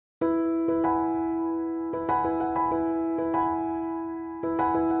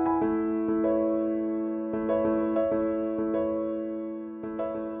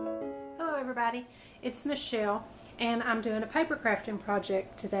It's Michelle, and I'm doing a paper crafting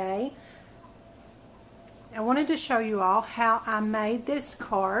project today. I wanted to show you all how I made this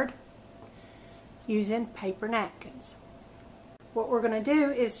card using paper napkins. What we're going to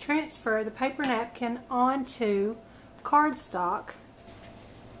do is transfer the paper napkin onto cardstock.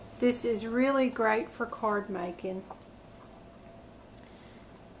 This is really great for card making.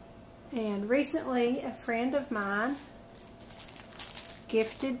 And recently a friend of mine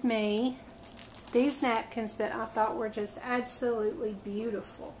gifted me these napkins that I thought were just absolutely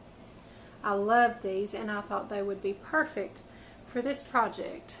beautiful. I love these and I thought they would be perfect for this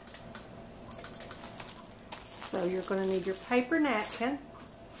project. So you're going to need your paper napkin,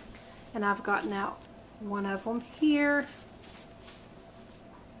 and I've gotten out one of them here,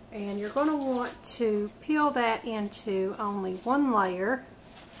 and you're going to want to peel that into only one layer.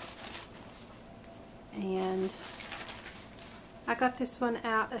 And I got this one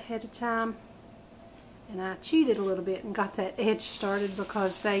out ahead of time, and I cheated a little bit and got that edge started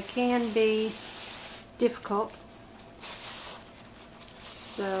because they can be difficult.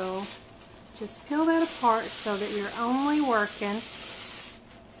 So just peel that apart so that you're only working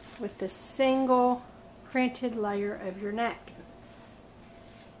with the single printed layer of your napkin.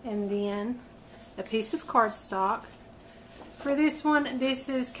 And then a piece of cardstock. For this one, this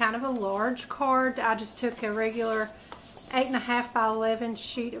is kind of a large card. I just took a regular 8.5 by 11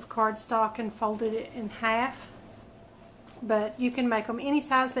 sheet of cardstock and folded it in half. But you can make them any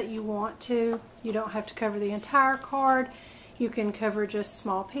size that you want to. You don't have to cover the entire card. You can cover just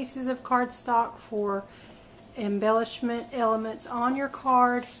small pieces of cardstock for embellishment elements on your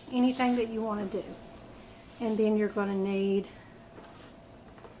card, anything that you want to do. And then you're going to need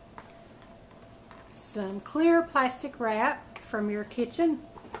some clear plastic wrap from your kitchen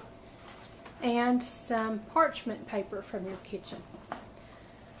and some parchment paper from your kitchen.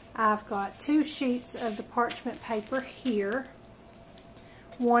 I've got 2 sheets of the parchment paper here.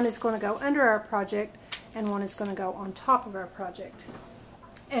 One is going to go under our project and one is going to go on top of our project.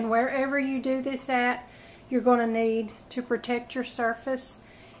 And wherever you do this at, you're going to need to protect your surface.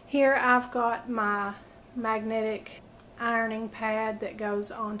 Here I've got my magnetic ironing pad that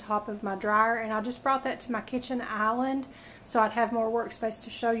goes on top of my dryer, and I just brought that to my kitchen island so I'd have more workspace to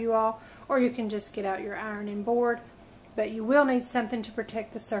show you all. Or you can just get out your ironing board, but you will need something to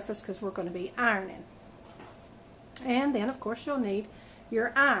protect the surface because we're going to be ironing. And then of course you'll need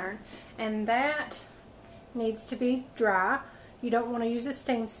your iron, and that needs to be dry. You don't want to use a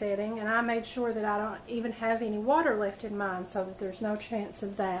steam setting, and I made sure that I don't even have any water left in mine so that there's no chance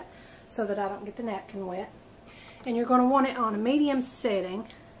of that, so that I don't get the napkin wet. And you're going to want it on a medium setting,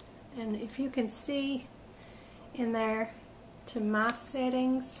 and if you can see in there to my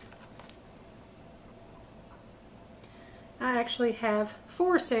settings, I actually have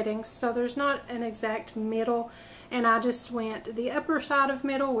 4 settings, so there's not an exact middle, and I just went the upper side of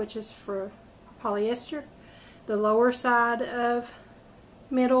middle, which is for polyester. The lower side of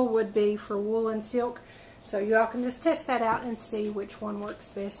middle would be for wool and silk. So you all can just test that out and see which one works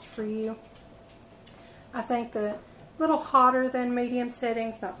best for you. I think the little hotter than medium setting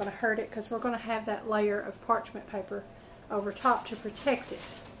is not going to hurt it because we're going to have that layer of parchment paper over top to protect it.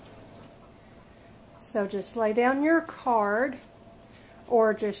 So just lay down your card,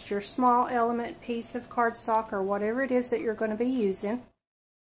 or just your small element piece of cardstock, or whatever it is that you're going to be using.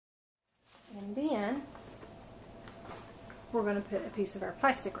 And then we're going to put a piece of our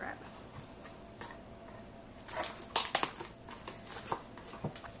plastic wrap.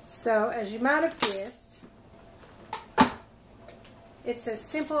 So as you might have guessed, it's as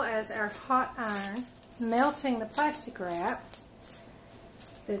simple as our hot iron melting the plastic wrap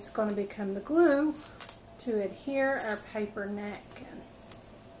that's going to become the glue to adhere our paper napkin.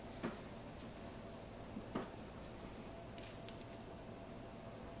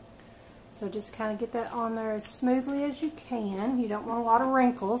 So just kind of get that on there as smoothly as you can. You don't want a lot of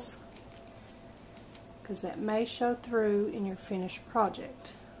wrinkles because that may show through in your finished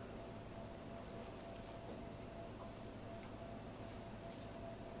project.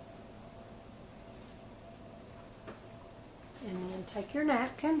 And then take your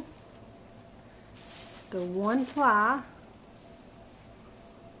napkin, the 1 ply,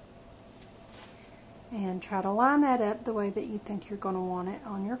 and try to line that up the way that you think you're going to want it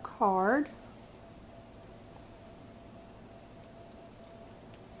on your card.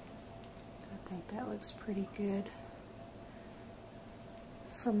 I think that looks pretty good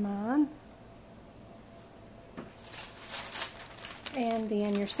for mine. And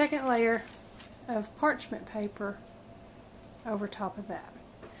then your second layer of parchment paper over top of that.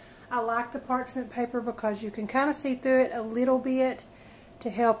 I like the parchment paper because you can kind of see through it a little bit to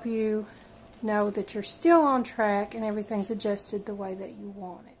help you know that you're still on track and everything's adjusted the way that you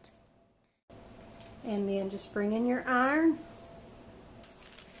want it. And then just bring in your iron.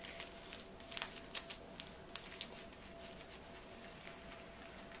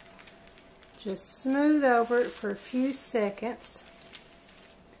 Just smooth over it for a few seconds.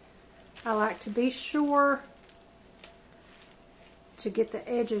 I like to be sure to get the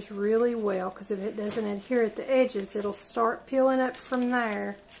edges really well, because if it doesn't adhere at the edges, it'll start peeling up from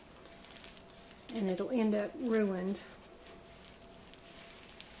there and it'll end up ruined.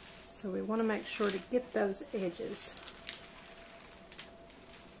 So we want to make sure to get those edges.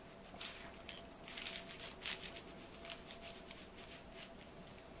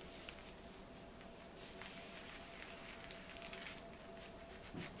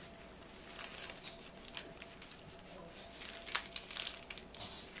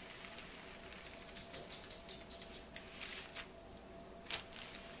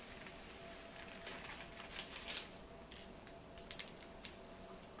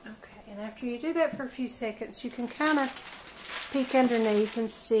 And after you do that for a few seconds, you can kind of peek underneath and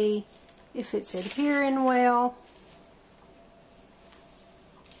see if it's adhering well.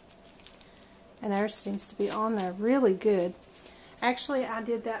 And ours seems to be on there really good. Actually, I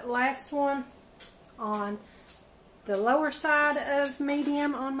did that last one on the lower side of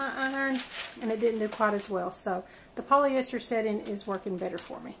medium on my iron, and it didn't do quite as well. So the polyester setting is working better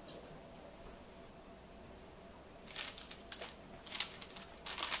for me.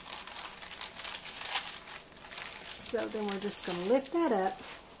 So then we're just going to lift that up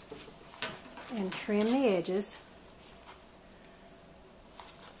and trim the edges.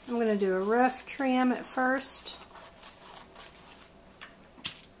 I'm going to do a rough trim at first.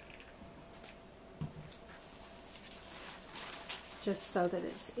 Just so that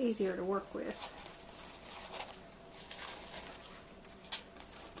it's easier to work with.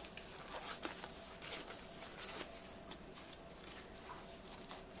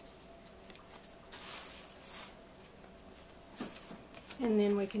 And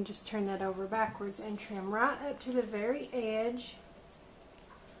then we can just turn that over backwards and trim right up to the very edge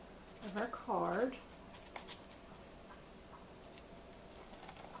of our card.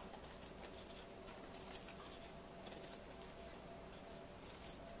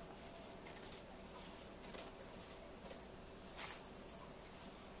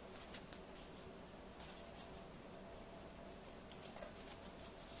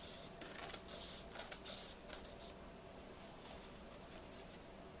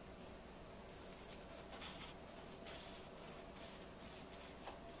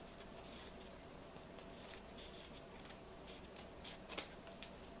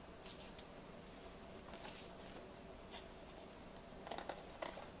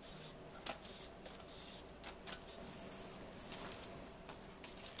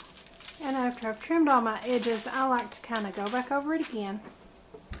 And after I've trimmed all my edges, I like to kind of go back over it again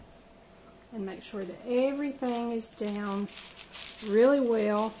and make sure that everything is down really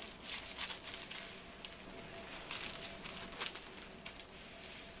well.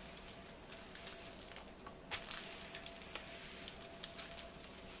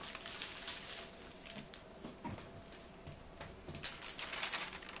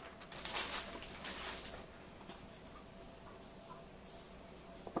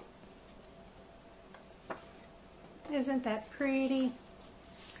 Isn't that pretty?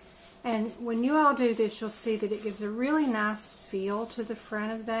 And when you all do this, you'll see that it gives a really nice feel to the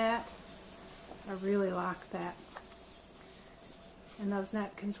front of that. I really like that. And those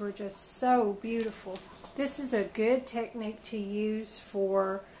napkins were just so beautiful. This is a good technique to use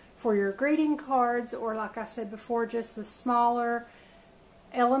for your greeting cards, or like I said before, just the smaller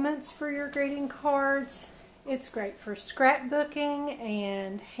elements for your greeting cards. It's great for scrapbooking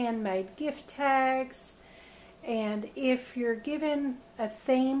and handmade gift tags. And if you're given a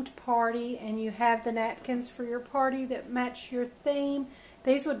themed party and you have the napkins for your party that match your theme,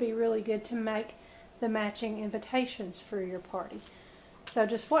 these would be really good to make the matching invitations for your party. So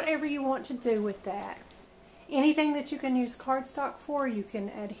just whatever you want to do with that. Anything that you can use cardstock for, you can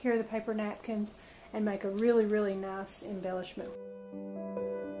adhere the paper napkins and make a really, really nice embellishment.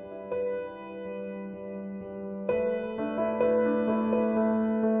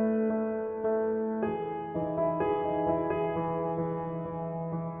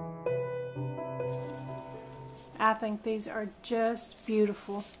 I think these are just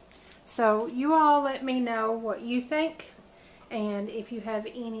beautiful. So you all let me know what you think, and if you have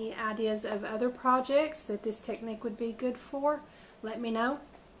any ideas of other projects that this technique would be good for, let me know.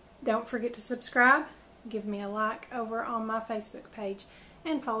 Don't forget to subscribe, give me a like over on my Facebook page,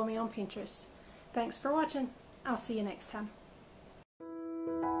 and follow me on Pinterest. Thanks for watching. I'll see you next time.